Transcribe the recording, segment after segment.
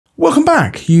Welcome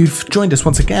back. You've joined us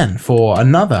once again for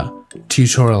another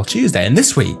Tutorial Tuesday, and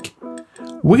this week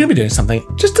we're going to be doing something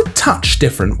just a touch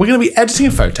different. We're going to be editing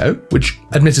a photo, which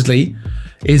admittedly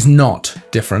is not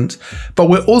different, but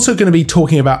we're also going to be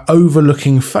talking about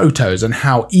overlooking photos and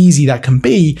how easy that can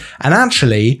be, and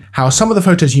actually how some of the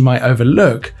photos you might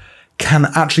overlook can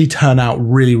actually turn out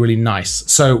really, really nice.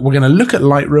 So we're going to look at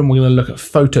Lightroom, we're going to look at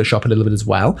Photoshop a little bit as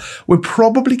well. We're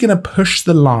probably going to push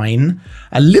the line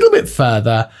a little bit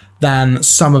further than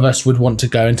some of us would want to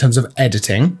go in terms of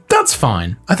editing. That's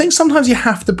fine. I think sometimes you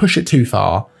have to push it too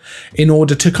far in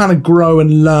order to kind of grow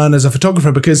and learn as a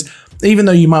photographer, because even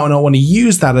though you might not want to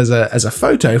use that as a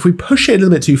photo, if we push it a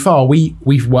little bit too far, we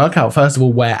work out, first of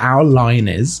all, where our line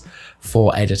is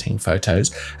for editing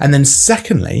photos. And then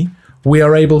secondly, we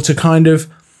are able to kind of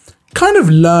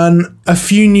learn a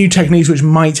few new techniques which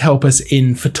might help us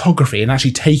in photography and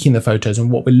actually taking the photos and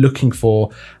what we're looking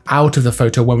for out of the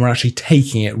photo when we're actually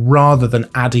taking it, rather than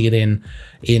adding it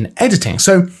in editing.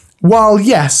 So while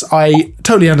yes, I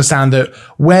totally understand that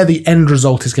where the end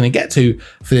result is going to get to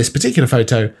for this particular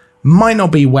photo might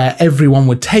not be where everyone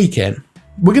would take it,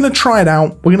 we're going to try it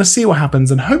out, we're going to see what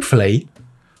happens, and hopefully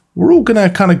we're all gonna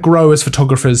kind of grow as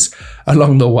photographers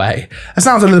along the way. That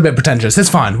sounds a little bit pretentious. It's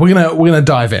fine. We're gonna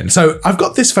dive in. So I've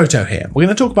got this photo here. We're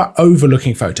gonna talk about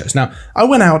overlooking photos. Now, I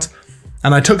went out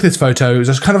and I took this photo. It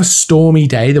was kind of a stormy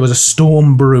day. There was a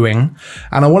storm brewing,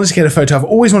 and I wanted to get a photo. I've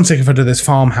always wanted to take a photo of this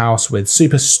farmhouse with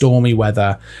super stormy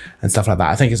weather and stuff like that.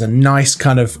 I think it's a nice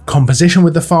kind of composition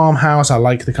with the farmhouse. I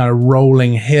like the kind of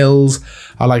rolling hills.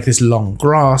 I like this long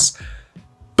grass,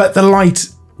 but the light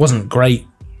wasn't great.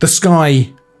 The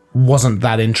sky wasn't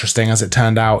that interesting, as it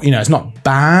turned out. You know, it's not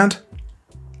bad,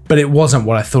 but it wasn't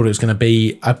what I thought it was going to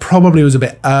be. I probably was a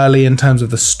bit early in terms of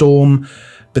the storm,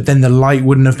 but then the light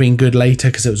wouldn't have been good later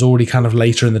because it was already kind of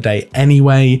later in the day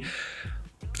anyway.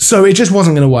 So it just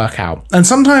wasn't going to work out. And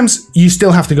sometimes you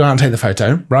still have to go out and take the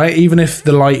photo, right? Even if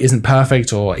the light isn't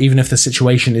perfect, or even if the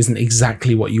situation isn't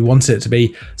exactly what you wanted it to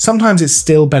be, sometimes it's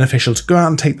still beneficial to go out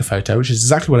and take the photo, which is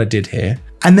exactly what I did here.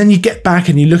 And then you get back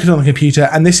and you look at it on the computer,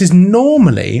 and this is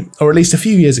normally, or at least a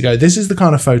few years ago, this is the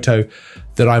kind of photo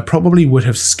that I probably would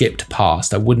have skipped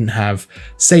past. I wouldn't have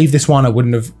saved this one. I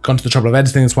wouldn't have gone to the trouble of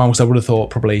editing this one, because I would have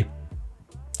thought probably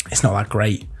it's not that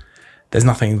great. There's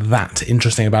nothing that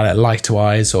interesting about it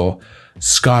light-wise or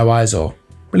sky-wise or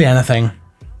really anything.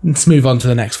 Let's move on to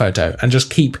the next photo and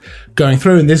just keep going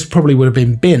through, and this probably would have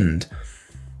been binned.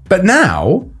 But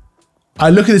now I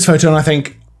look at this photo and I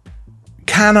think,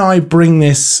 can I bring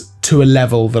this to a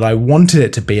level that I wanted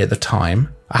it to be at the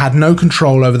time? I had no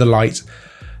control over the light.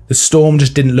 The storm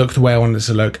just didn't look the way I wanted it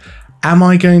to look. Am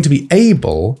I going to be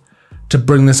able to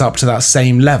bring this up to that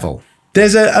same level?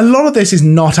 There's a lot of this is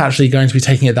not actually going to be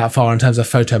taking it that far in terms of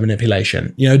photo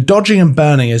manipulation. You know, dodging and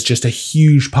burning is just a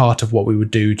huge part of what we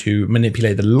would do to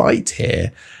manipulate the light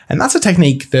here. And that's a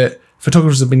technique that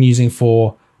photographers have been using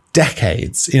for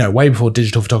decades, you know, way before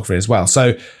digital photography as well.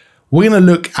 So we're going to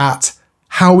look at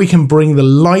how we can bring the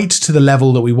light to the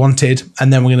level that we wanted.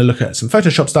 And then we're going to look at some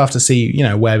Photoshop stuff to see, you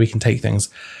know, where we can take things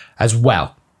as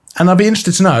well. And I'd be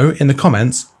interested to know in the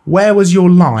comments, where was your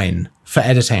line for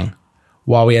editing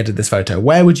while we edited this photo?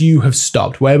 Where would you have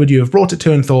stopped? Where would you have brought it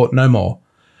to and thought, no more?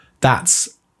 That's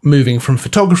moving from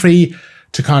photography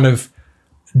to kind of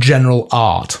general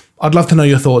art. I'd love to know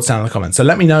your thoughts down in the comments. So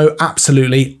let me know,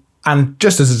 absolutely. And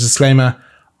just as a disclaimer,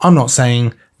 I'm not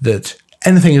saying that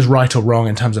anything is right or wrong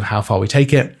in terms of how far we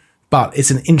take it, but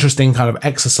it's an interesting kind of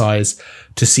exercise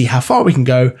to see how far we can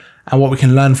go and what we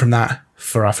can learn from that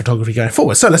for our photography going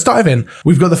forward. So let's dive in.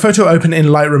 We've got the photo open in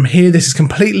Lightroom here. This is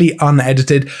completely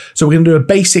unedited. So we're going to do a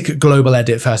basic global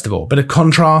edit first of all. Bit of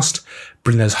contrast,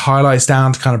 bring those highlights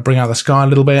down to kind of bring out the sky a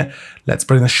little bit. Let's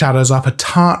bring the shadows up a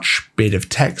touch, bit of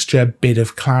texture, bit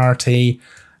of clarity,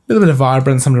 a little bit of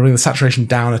vibrance. I'm going to bring the saturation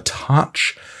down a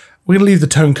touch. We're going to leave the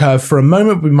tone curve for a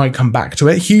moment. We might come back to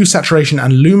it. Hue, saturation,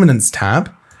 and luminance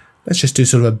tab. Let's just do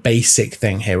sort of a basic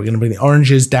thing here. We're going to bring the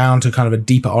oranges down to kind of a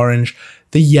deeper orange.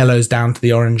 The yellows down to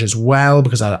the orange as well,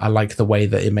 because I like the way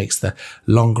that it makes the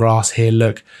long grass here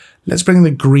look. Let's bring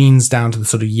the greens down to the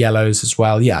sort of yellows as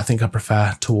well. Yeah, I think I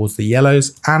prefer towards the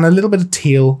yellows, and a little bit of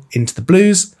teal into the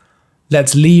blues.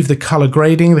 Let's leave the color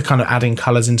grading, the kind of adding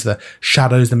colors into the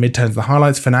shadows, the midtones, the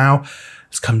highlights for now.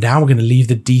 Let's come down. We're going to leave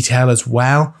the detail as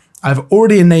well. I've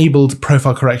already enabled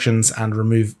profile corrections and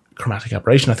remove chromatic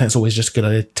aberration. I think it's always just good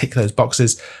to tick those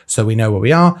boxes so we know where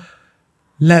we are.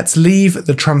 Let's leave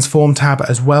the transform tab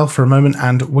as well for a moment,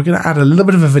 and we're going to add a little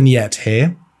bit of a vignette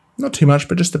here. Not too much,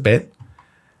 but just a bit.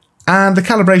 And the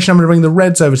calibration, I'm going to bring the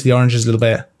reds over to the oranges a little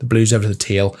bit, the blues over to the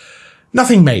teal.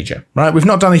 Nothing major, right? We've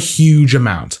not done a huge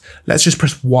amount. Let's just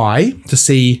press Y to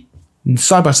see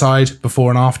side by side, before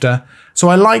and after. So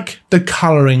I like the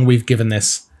coloring we've given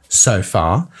this so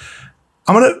far.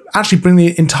 I'm going to actually bring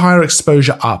the entire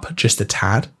exposure up just a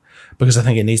tad because I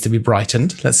think it needs to be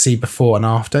brightened. Let's see before and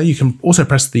after. You can also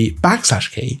press the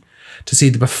backslash key to see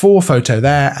the before photo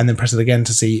there, and then press it again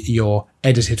to see your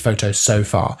edited photo so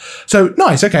far. So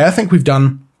nice. Okay, I think we've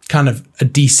done kind of a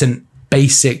decent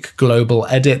basic global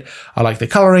edit. I like the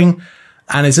coloring,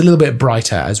 and it's a little bit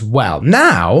brighter as well.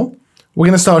 Now we're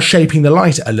going to start shaping the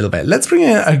light a little bit. Let's bring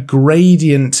in a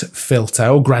gradient filter,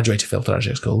 or graduated filter as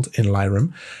it's called in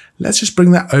Lightroom. Let's just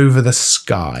bring that over the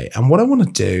sky. And what I want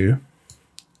to do,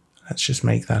 let's just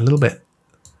make that a little bit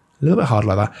hard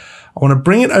like that. I want to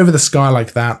bring it over the sky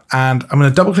like that, and I'm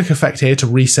going to double click effect here to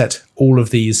reset all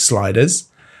of these sliders.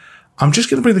 I'm just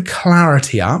going to bring the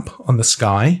clarity up on the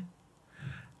sky,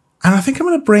 and I think I'm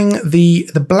going to bring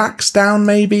the blacks down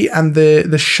maybe, and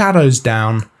the shadows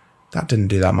down. That didn't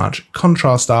do that much.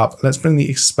 Contrast up. Let's bring the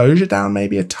exposure down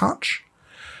maybe a touch,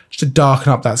 just to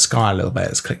darken up that sky a little bit.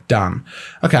 Let's click done.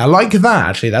 Okay, I like that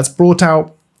actually. That's brought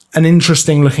out an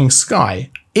interesting looking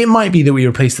sky. It might be that we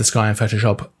replace the sky in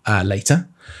Photoshop later,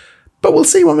 but we'll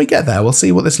see when we get there. We'll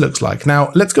see what this looks like. Now,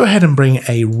 let's go ahead and bring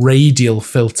a radial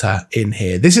filter in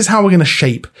here. This is how we're going to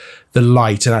shape the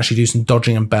light and actually do some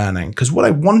dodging and burning, because what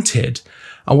I wanted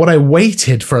and what I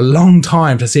waited for a long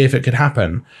time to see if it could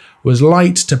happen was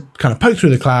light to kind of poke through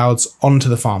the clouds onto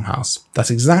the farmhouse.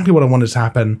 That's exactly what I wanted to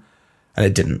happen, and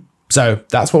it didn't. So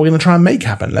that's what we're going to try and make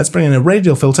happen. Let's bring in a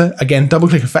radial filter. Again, double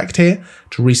click effect here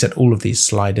to reset all of these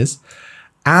sliders.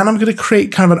 And I'm going to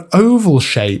create kind of an oval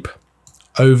shape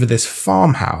over this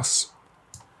farmhouse.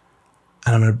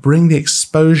 And I'm going to bring the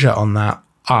exposure on that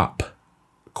up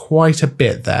quite a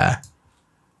bit there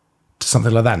to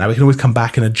something like that. Now we can always come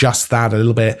back and adjust that a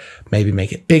little bit, maybe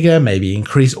make it bigger, maybe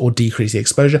increase or decrease the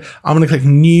exposure. I'm going to click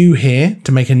new here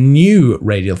to make a new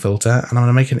radial filter, and I'm going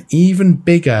to make an even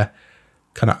bigger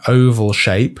kind of oval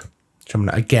shape, which I'm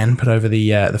going to again put over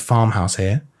the farmhouse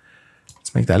here.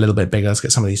 Let's make that a little bit bigger. Let's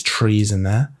get some of these trees in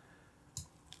there.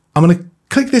 I'm going to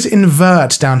click this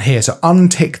invert down here, so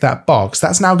untick that box.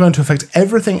 That's now going to affect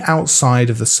everything outside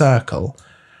of the circle.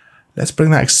 Let's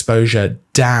bring that exposure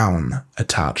down a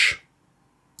touch.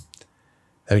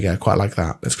 There we go, quite like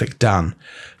that. Let's click done.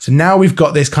 So now we've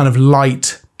got this kind of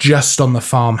light just on the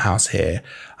farmhouse here.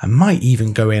 I might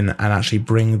even go in and actually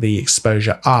bring the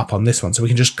exposure up on this one. So we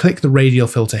can just click the radial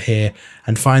filter here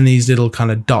and find these little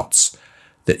kind of dots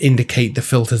that indicate the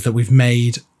filters that we've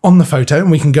made on the photo.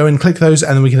 And we can go and click those,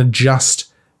 and then we can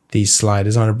adjust these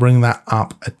sliders. I'm going to bring that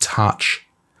up a touch.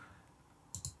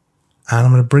 And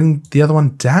I'm going to bring the other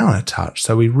one down a touch.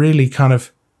 So we really kind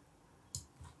of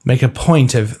make a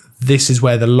point of this is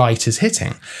where the light is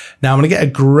hitting. Now I'm going to get a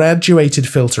graduated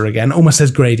filter again. Almost says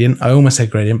gradient. I almost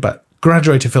said gradient, but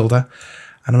graduated filter.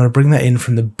 And I'm going to bring that in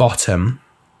from the bottom.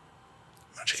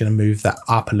 I'm actually going to move that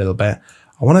up a little bit.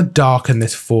 I want to darken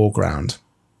this foreground.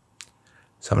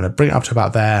 So I'm going to bring it up to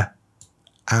about there.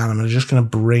 And I'm just going to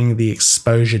bring the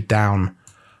exposure down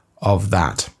of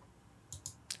that.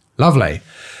 Lovely.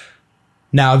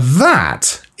 Now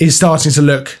that is starting to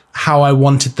look how I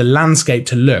wanted the landscape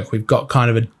to look. We've got kind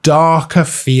of a darker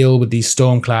feel with these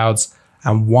storm clouds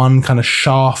and one kind of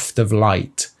shaft of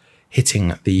light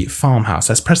hitting the farmhouse.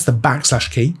 Let's press the backslash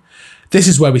key. This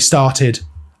is where we started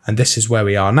and this is where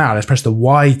we are now. Let's press the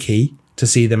Y key to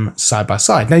see them side by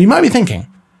side. Now you might be thinking,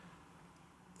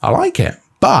 I like it,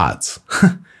 but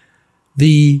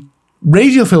the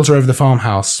radial filter over the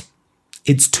farmhouse,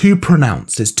 it's too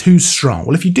pronounced, it's too strong.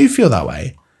 Well, if you do feel that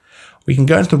way, we can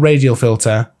go into the radial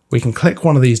filter, we can click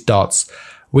one of these dots,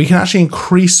 we can actually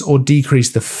increase or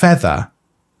decrease the feather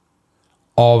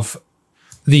of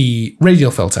the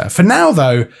radial filter. For now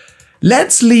though,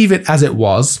 let's leave it as it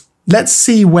was. Let's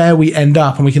see where we end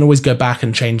up, and we can always go back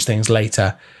and change things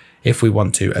later if we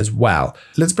want to as well.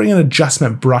 Let's bring an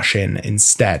adjustment brush in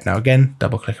instead. Now again,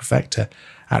 double click effect to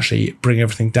actually bring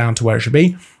everything down to where it should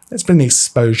be. Let's bring the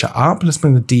exposure up. Let's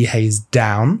bring the dehaze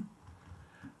down.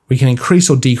 We can increase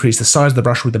or decrease the size of the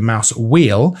brush with the mouse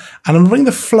wheel, and I'm going to bring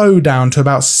the flow down to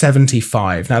about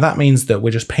 75. Now that means that we're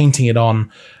just painting it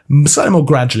on slightly more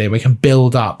gradually, and we can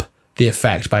build up the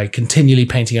effect by continually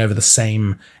painting over the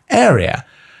same area.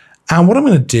 And what I'm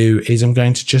going to do is I'm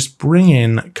going to just bring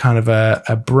in kind of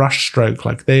a brush stroke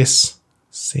like this.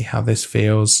 See how this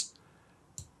feels.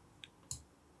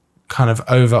 Kind of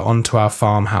over onto our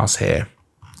farmhouse here.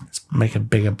 Let's make a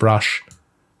bigger brush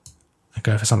and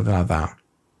go for something like that.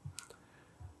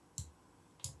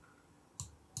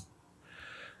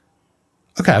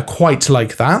 Okay, I quite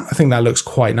like that. I think that looks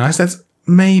quite nice. Let's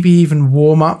maybe even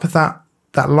warm up that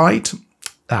light.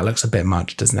 that looks a bit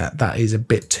much, doesn't it? That is a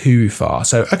bit too far.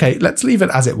 So, okay, let's leave it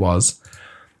as it was.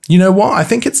 You know what? I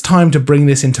think it's time to bring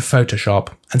this into Photoshop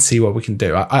and see what we can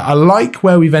do. I like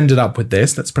where we've ended up with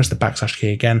this. Let's press the backslash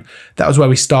key again. That was where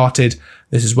we started.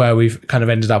 This is where we've kind of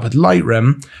ended up with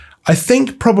Lightroom. I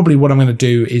think probably what I'm going to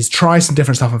do is try some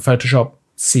different stuff in Photoshop,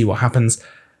 see what happens,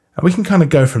 and we can kind of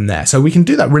go from there. So we can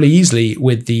do that really easily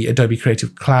with the Adobe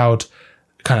Creative Cloud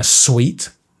kind of suite.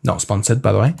 Not sponsored,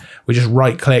 by the way. We just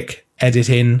right click, edit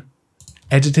in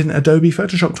Adobe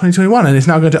Photoshop 2021, and it's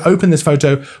now going to open this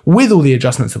photo with all the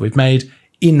adjustments that we've made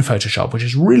in Photoshop, which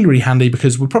is really, really handy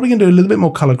because we're probably going to do a little bit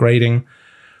more color grading.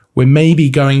 We're maybe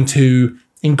going to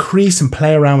increase and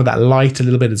play around with that light a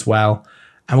little bit as well,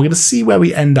 and we're going to see where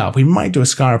we end up. We might do a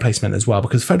sky replacement as well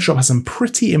because Photoshop has some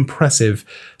pretty impressive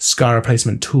sky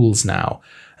replacement tools now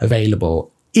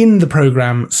available in the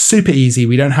program. Super easy.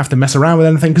 We don't have to mess around with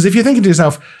anything, because if you're thinking to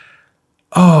yourself,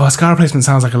 oh, a sky replacement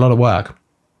sounds like a lot of work,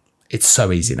 it's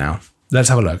so easy now. Let's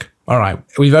have a look. All right,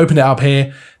 we've opened it up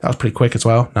here. That was pretty quick as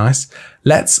well. Nice.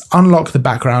 Let's unlock the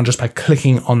background just by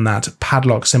clicking on that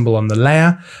padlock symbol on the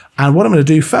layer. And what I'm going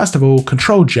to do, first of all,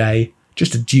 Control J,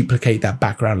 just to duplicate that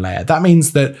background layer. That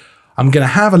means that I'm going to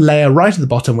have a layer right at the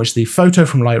bottom, which is the photo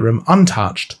from Lightroom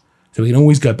untouched. So we can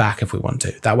always go back if we want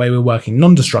to. That way we're working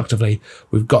non-destructively.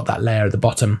 We've got that layer at the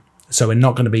bottom. So we're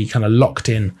not going to be kind of locked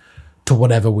in to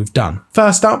whatever we've done.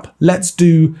 First up, let's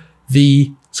do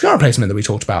the sky replacement that we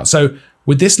talked about. So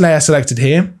with this layer selected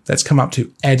here, let's come up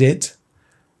to Edit,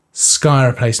 Sky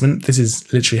Replacement. This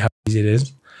is literally how easy it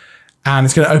is. And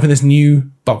it's going to open this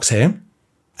new box here.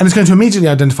 And it's going to immediately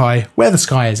identify where the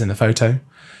sky is in the photo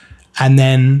and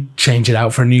then change it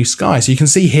out for a new sky. So you can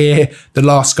see here, the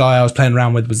last sky I was playing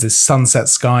around with was this sunset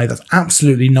sky. That's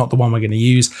absolutely not the one we're going to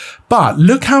use. But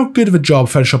look how good of a job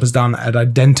Photoshop has done at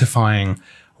identifying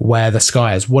where the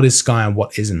sky is, what is sky and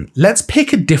what isn't. Let's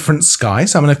pick a different sky.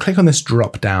 So I'm going to click on this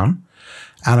drop down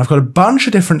and I've got a bunch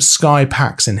of different sky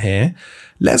packs in here.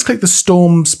 Let's click the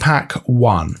Storms Pack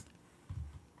 1.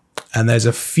 And there's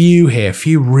a few here, a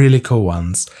few really cool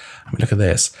ones. I mean, look at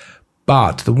this.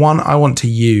 But the one I want to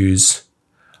use,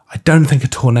 I don't think a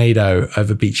tornado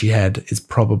over Beachy Head is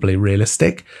probably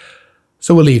realistic.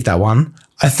 So we'll leave that one.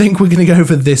 I think we're going to go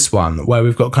for this one where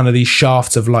we've got kind of these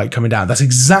shafts of light coming down. That's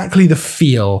exactly the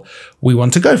feel we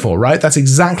want to go for, right? That's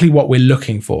exactly what we're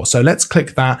looking for. So let's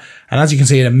click that. And as you can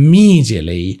see, it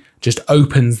immediately just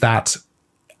opens that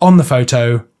on the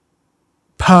photo,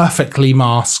 perfectly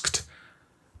masked.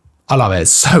 I love it.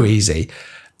 It's so easy.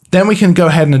 Then we can go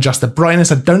ahead and adjust the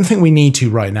brightness. I don't think we need to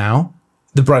right now.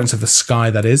 The brightness of the sky,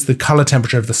 that is, the color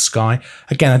temperature of the sky.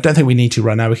 Again, I don't think we need to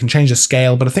right now. We can change the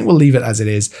scale, but I think we'll leave it as it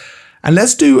is. And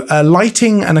let's do a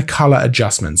lighting and a color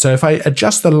adjustment. So if I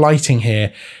adjust the lighting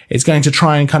here, it's going to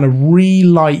try and kind of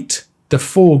relight the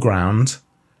foreground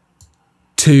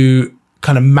to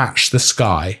kind of match the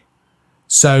sky.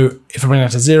 So if I bring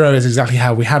that to 0, it's exactly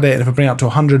how we had it. And if I bring it up to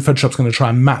 100, Photoshop's going to try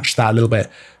and match that a little bit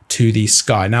to the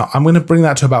sky. Now I'm going to bring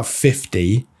that to about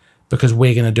 50 because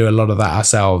we're going to do a lot of that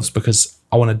ourselves because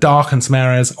I want to darken some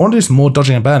areas. I want to do some more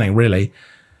dodging and burning, really.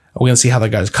 We're going to see how that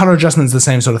goes. Color adjustment's the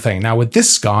same sort of thing. Now with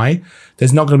this sky,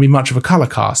 there's not going to be much of a color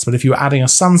cast, but if you were adding a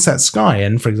sunset sky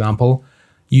in, for example,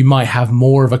 you might have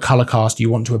more of a color cast you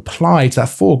want to apply to that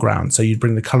foreground. So you'd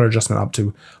bring the color adjustment up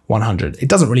to 100. It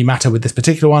doesn't really matter with this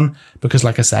particular one because,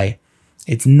 like I say,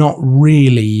 it's not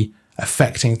really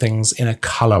affecting things in a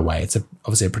color way. It's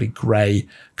obviously a pretty gray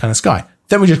kind of sky.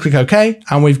 Then we just click OK,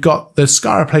 and we've got the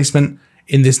sky replacement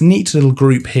in this neat little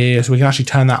group here. So we can actually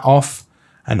turn that off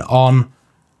and on.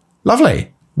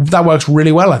 Lovely. That works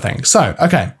really well, I think. So,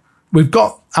 okay, we've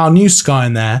got our new sky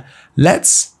in there.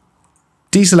 Let's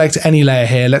deselect any layer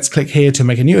here. Let's click here to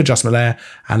make a new adjustment layer,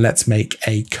 and let's make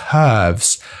a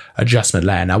curves adjustment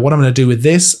layer. Now, what I'm going to do with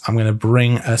this, I'm going to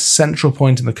bring a central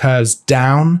point in the curves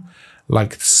down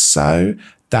like so.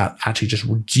 That actually just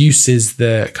reduces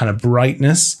the kind of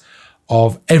brightness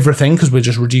of everything because we're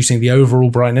just reducing the overall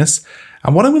brightness.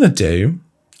 And what I'm going to do,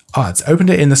 it's opened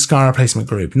it in the sky replacement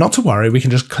group. Not to worry, we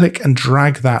can just click and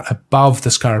drag that above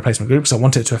the sky replacement group because I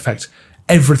want it to affect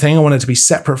everything. I want it to be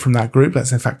separate from that group.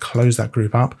 Let's in fact close that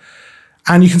group up.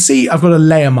 And you can see I've got a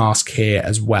layer mask here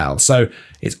as well. So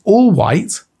it's all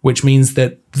white, which means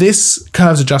that this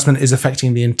curves adjustment is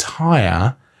affecting the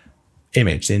entire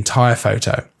image, the entire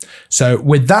photo. So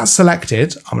with that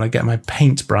selected, I'm going to get my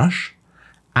paintbrush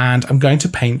and I'm going to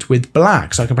paint with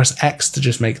black. So I can press X to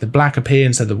just make the black appear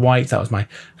instead of the white. That was my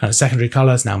kind of secondary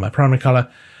color. It's now my primary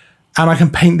color. And I can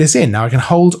paint this in. Now I can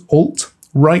hold Alt,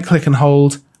 right click and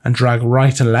hold and drag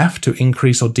right and left to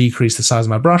increase or decrease the size of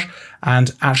my brush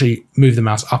and actually move the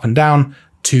mouse up and down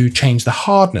to change the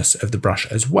hardness of the brush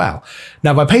as well.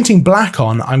 Now, by painting black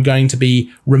on, I'm going to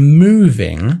be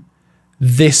removing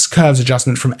this curves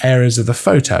adjustment from areas of the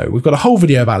photo. We've got a whole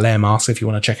video about layer masks if you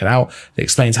want to check it out. It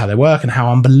explains how they work and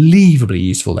how unbelievably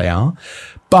useful they are.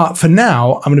 But for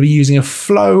now, I'm going to be using a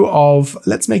flow of,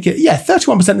 let's make it,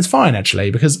 31% is fine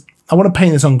actually, because I want to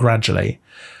paint this on gradually.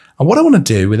 And what I want to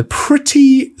do with a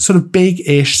pretty sort of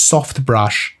big-ish soft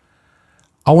brush,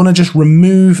 I want to just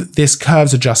remove this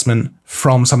curves adjustment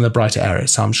from some of the brighter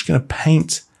areas. So I'm just going to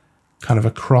paint kind of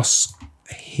across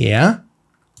here,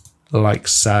 like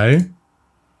so.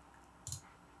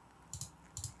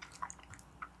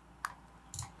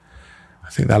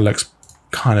 I think that looks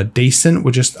kind of decent.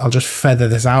 I'll just feather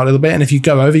this out a little bit. And if you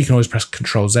go over, you can always press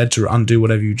Ctrl Z to undo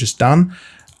whatever you've just done.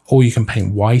 Or you can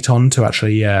paint white on to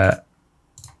actually,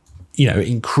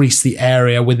 increase the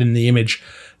area within the image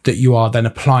that you are then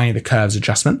applying the curves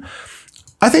adjustment.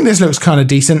 I think this looks kind of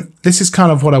decent. This is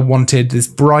kind of what I wanted, this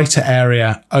brighter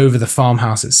area over the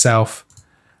farmhouse itself,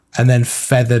 and then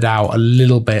feathered out a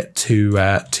little bit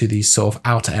to these sort of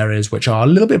outer areas, which are a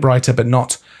little bit brighter, but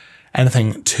not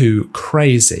anything too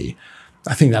crazy.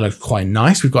 I think that looks quite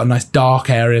nice. We've got nice dark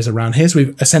areas around here. So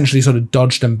we've essentially sort of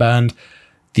dodged and burned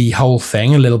the whole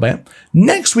thing a little bit.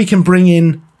 Next, we can bring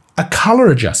in a color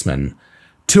adjustment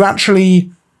to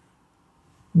actually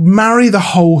marry the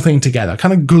whole thing together,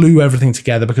 kind of glue everything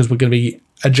together, because we're going to be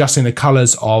adjusting the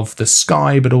colors of the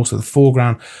sky, but also the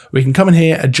foreground. We can come in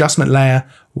here, adjustment layer.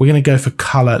 We're going to go for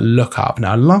color lookup.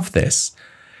 Now, I love this.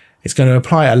 It's going to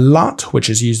apply a LUT, which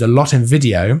is used a lot in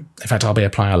video. In fact, I'll be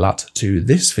applying a LUT to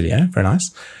this video. Very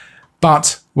nice.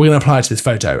 But we're going to apply it to this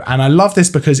photo. And I love this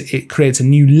because it creates a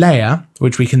new layer,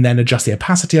 which we can then adjust the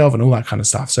opacity of and all that kind of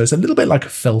stuff. So it's a little bit like a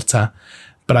filter,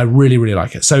 but I really, really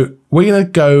like it. So we're going to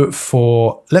go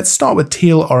for, let's start with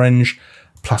teal orange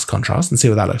plus contrast and see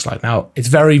what that looks like. Now, it's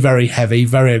very, very heavy,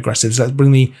 very aggressive. So let's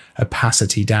bring the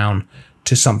opacity down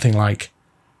to something like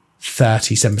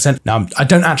 37%. Now, I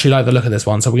don't actually like the look of this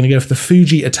one, so we're going to go for the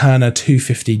Fuji Eterna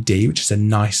 250D, which is a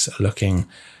nice looking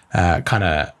kind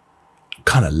of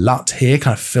LUT here,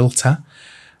 kind of filter.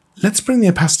 Let's bring the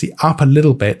opacity up a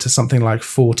little bit to something like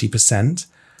 40%.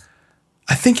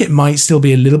 I think it might still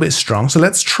be a little bit strong, so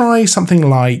let's try something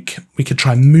like, we could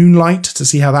try Moonlight to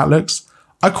see how that looks.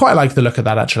 I quite like the look of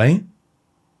that, actually.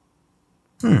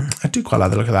 I do quite like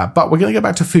the look of that, but we're going to go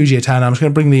back to Fuji Eterna. I'm just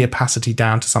going to bring the opacity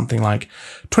down to something like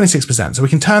 26%. So we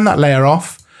can turn that layer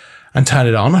off and turn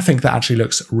it on. I think that actually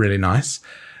looks really nice.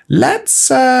 Let's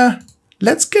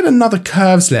get another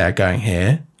curves layer going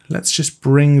here. Let's just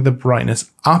bring the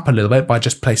brightness up a little bit by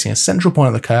just placing a central point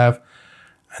on the curve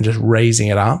and just raising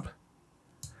it up.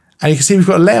 And you can see we've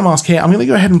got a layer mask here. I'm going to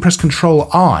go ahead and press Ctrl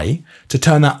I to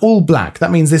turn that all black. That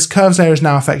means this curves layer is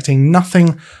now affecting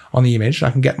nothing on the image.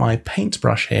 I can get my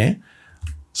paintbrush here,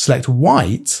 select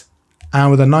white,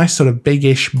 and with a nice sort of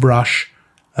big-ish brush,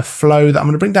 a flow that I'm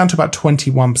going to bring down to about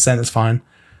 21%. That's fine.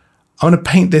 I'm going to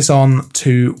paint this on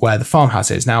to where the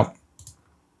farmhouse is. Now,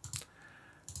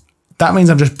 that means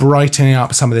I'm just brightening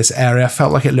up some of this area. I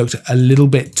felt like it looked a little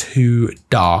bit too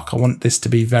dark. I want this to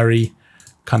be very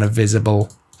kind of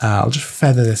visible. I'll just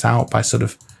feather this out by sort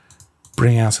of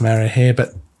bringing out some area here,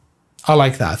 but I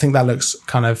like that. I think that looks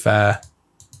kind of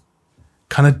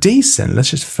decent.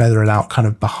 Let's just feather it out kind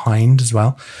of behind as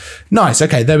well. Nice.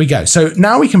 Okay, there we go. So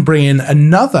now we can bring in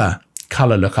another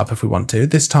color lookup if we want to.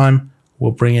 This time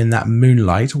we'll bring in that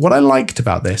Moonlight. What I liked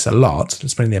about this a lot,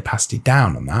 let's bring the opacity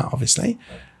down on that, obviously,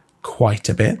 quite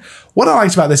a bit. What I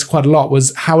liked about this quite a lot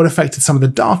was how it affected some of the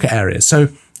darker areas. So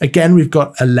again, we've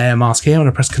got a layer mask here. I'm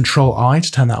going to press Ctrl I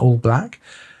to turn that all black.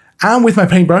 And with my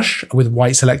paintbrush, with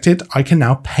white selected, I can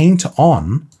now paint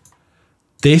on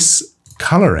this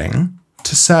coloring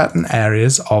to certain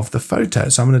areas of the photo.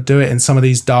 So I'm going to do it in some of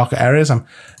these darker areas. I'm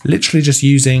literally just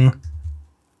using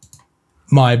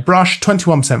my brush,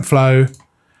 21% flow.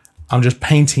 I'm just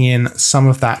painting in some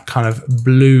of that kind of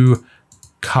blue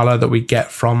color that we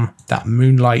get from that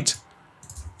Moonlight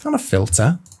kind of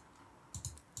filter.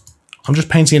 I'm just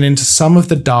painting it into some of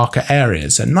the darker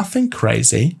areas, so nothing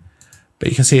crazy, but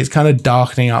you can see it's kind of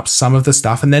darkening up some of the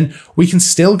stuff. And then we can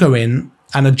still go in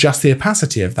and adjust the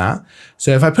opacity of that.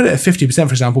 So if I put it at 50%,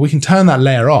 for example, we can turn that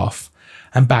layer off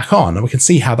and back on, and we can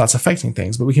see how that's affecting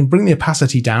things. But we can bring the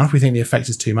opacity down if we think the effect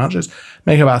is too much. Let's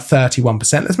make it about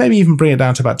 31%. Let's maybe even bring it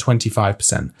down to about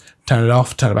 25%. Turn it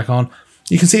off, turn it back on.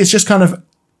 You can see it's just kind of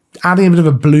adding a bit of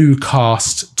a blue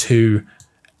cast to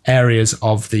areas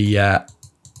of the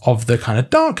kind of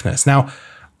darkness. Now,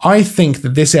 I think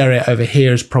that this area over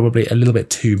here is probably a little bit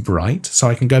too bright. So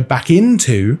I can go back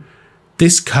into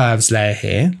this curves layer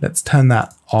here. Let's turn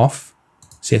that off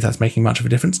See if that's making much of a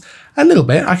difference. A little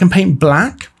bit. I can paint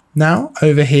black now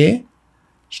over here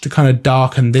just to kind of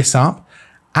darken this up.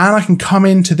 And I can come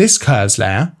into this curves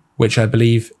layer, which I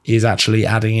believe is actually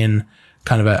adding in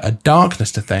kind of a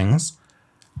darkness to things.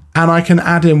 And I can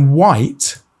add in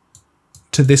white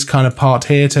to this kind of part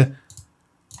here to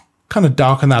kind of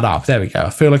darken that up. There we go. I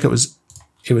feel like it was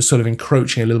sort of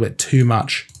encroaching a little bit too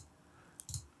much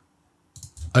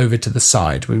over to the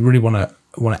side. We really want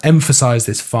to emphasize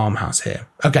this farmhouse here.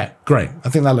 Okay, great. I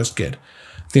think that looks good.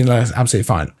 I think that looks absolutely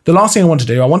fine. The last thing I want to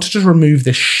do, I want to just remove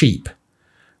this sheep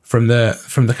from the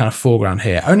kind of foreground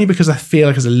here, only because I feel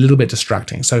like it's a little bit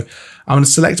distracting. So I'm going to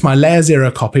select my layer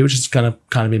 0 copy, which is going to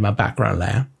kind of be my background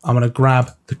layer. I'm going to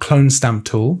grab the clone stamp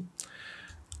tool,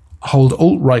 hold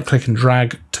Alt, right click and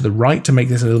drag to the right to make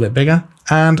this a little bit bigger.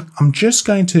 And I'm just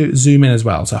going to zoom in as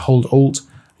well. So hold Alt,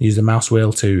 use the mouse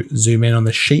wheel to zoom in on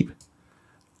the sheep.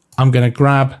 I'm going to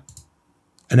grab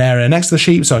an area next to the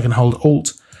sheep, so I can hold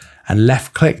Alt and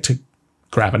left click to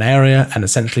grab an area and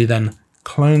essentially then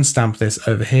clone stamp this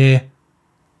over here.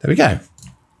 There we go.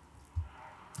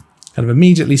 Kind of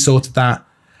immediately sorted that.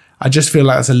 I just feel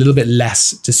like that's a little bit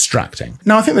less distracting.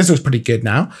 Now, I think this looks pretty good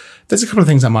now. There's a couple of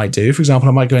things I might do. For example,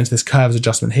 I might go into this curves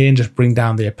adjustment here and just bring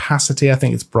down the opacity. I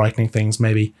think it's brightening things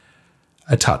maybe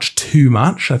a touch too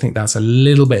much. I think that's a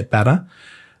little bit better.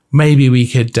 Maybe we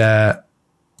could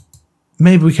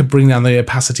bring down the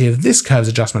opacity of this curves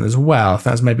adjustment as well. If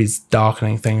that's maybe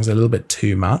darkening things a little bit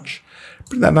too much.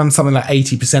 Bring that down to something like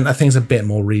 80%. I think is a bit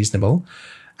more reasonable.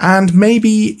 And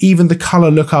maybe even the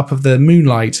color lookup of the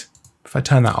moonlight, if I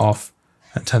turn that off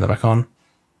and turn that back on,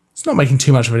 it's not making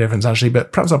too much of a difference actually,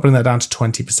 but perhaps I'll bring that down to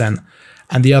 20%.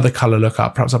 And the other color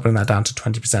lookup, perhaps I'll bring that down to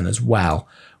 20% as well,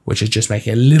 which is just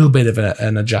making a little bit of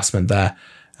an adjustment there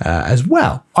as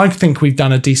well. I think we've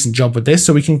done a decent job with this,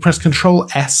 so we can press Control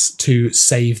S to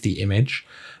save the image.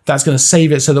 That's going to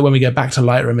save it so that when we go back to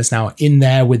Lightroom, it's now in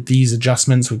there with these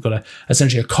adjustments. We've got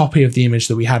essentially a copy of the image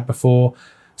that we had before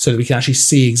so that we can actually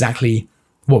see exactly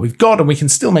what we've got, and we can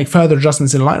still make further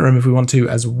adjustments in Lightroom if we want to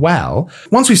as well.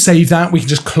 Once we save that, we can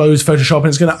just close Photoshop and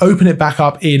it's going to open it back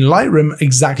up in Lightroom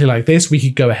exactly like this. We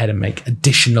could go ahead and make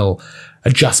additional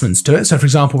adjustments to it. So for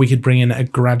example, we could bring in a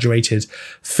graduated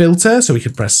filter. So we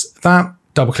could press that,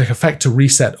 double click effect to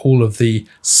reset all of the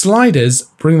sliders,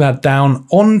 bring that down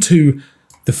onto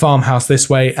the farmhouse this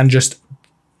way and just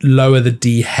lower the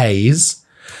dehaze.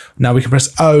 Now we can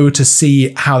press O to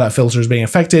see how that filter is being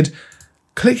affected.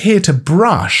 Click here to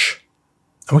brush,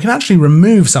 and we can actually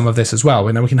remove some of this as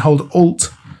well. Now we can hold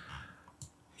Alt,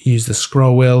 use the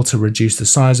scroll wheel to reduce the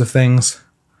size of things,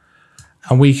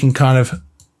 and we can kind of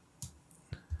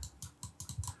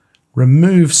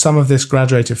remove some of this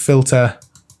graduated filter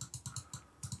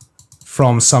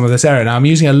from some of this area. Now I'm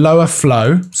using a lower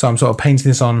flow, so I'm sort of painting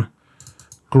this on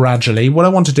gradually. What I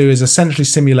want to do is essentially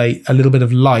simulate a little bit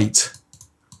of light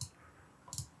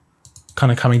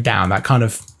kind of coming down, that kind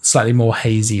of slightly more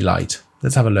hazy light.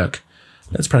 Let's have a look.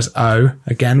 Let's press O.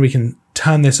 Again, we can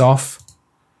turn this off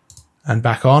and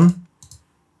back on.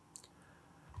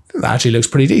 That actually looks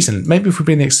pretty decent. Maybe if we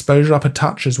bring the exposure up a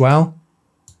touch as well.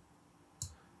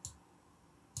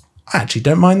 I actually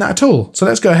don't mind that at all. So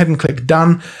let's go ahead and click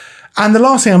done. And the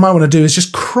last thing I might want to do is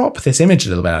just crop this image a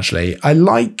little bit actually. I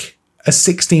like a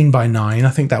 16:9. I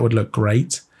think that would look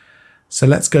great. So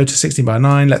let's go to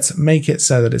 16:9. Let's make it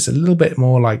so that it's a little bit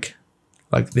more like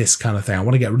this kind of thing. I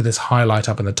want to get rid of this highlight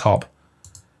up in the top.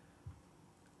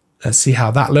 Let's see how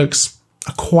that looks.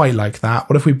 I quite like that.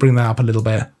 What if we bring that up a little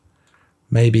bit?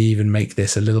 Maybe even make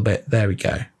this a little bit. There we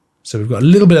go. So we've got a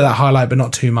little bit of that highlight, but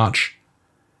not too much.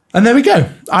 And there we go.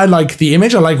 I like the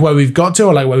image. I like where we've got to.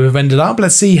 I like where we've ended up.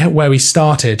 Let's see where we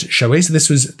started, shall we? So this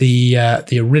was the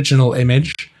original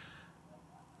image.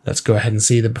 Let's go ahead and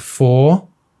see the before.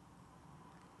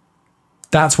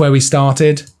 That's where we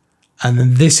started. And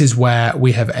then this is where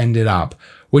we have ended up,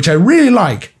 which I really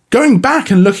like. Going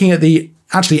back and looking at the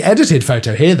actually edited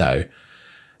photo here, though,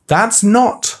 that's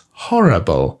not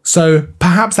horrible. So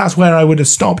perhaps that's where I would have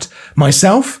stopped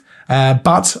myself.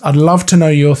 But I'd love to know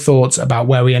your thoughts about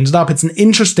where we ended up. It's an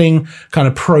interesting kind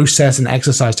of process and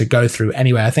exercise to go through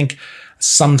anyway. I think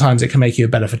sometimes it can make you a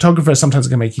better photographer. Sometimes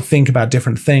it can make you think about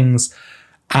different things.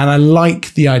 And I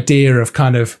like the idea of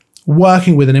kind of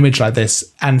working with an image like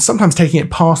this and sometimes taking it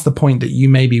past the point that you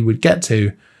maybe would get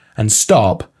to and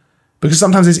stop, because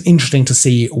sometimes it's interesting to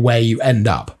see where you end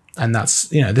up. And that's,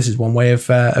 you know, this is one way of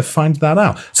finding that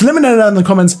out. So let me know down in the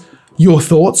comments your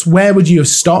thoughts. Where would you have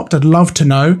stopped? I'd love to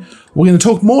know. We're going to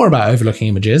talk more about overlooking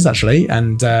images actually,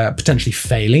 and potentially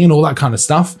failing and all that kind of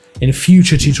stuff in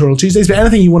future Tutorial Tuesdays. But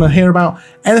anything you want to hear about,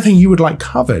 anything you would like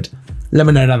covered, let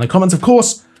me know down in the comments. Of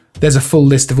course, There's a full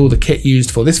list of all the kit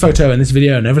used for this photo and this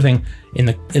video and everything in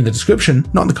the description,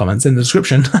 not in the comments, in the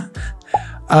description.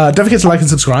 Don't forget to like and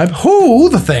subscribe. All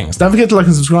the things. Don't forget to like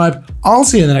and subscribe. I'll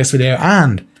see you in the next video.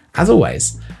 And as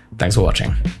always, thanks for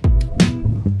watching.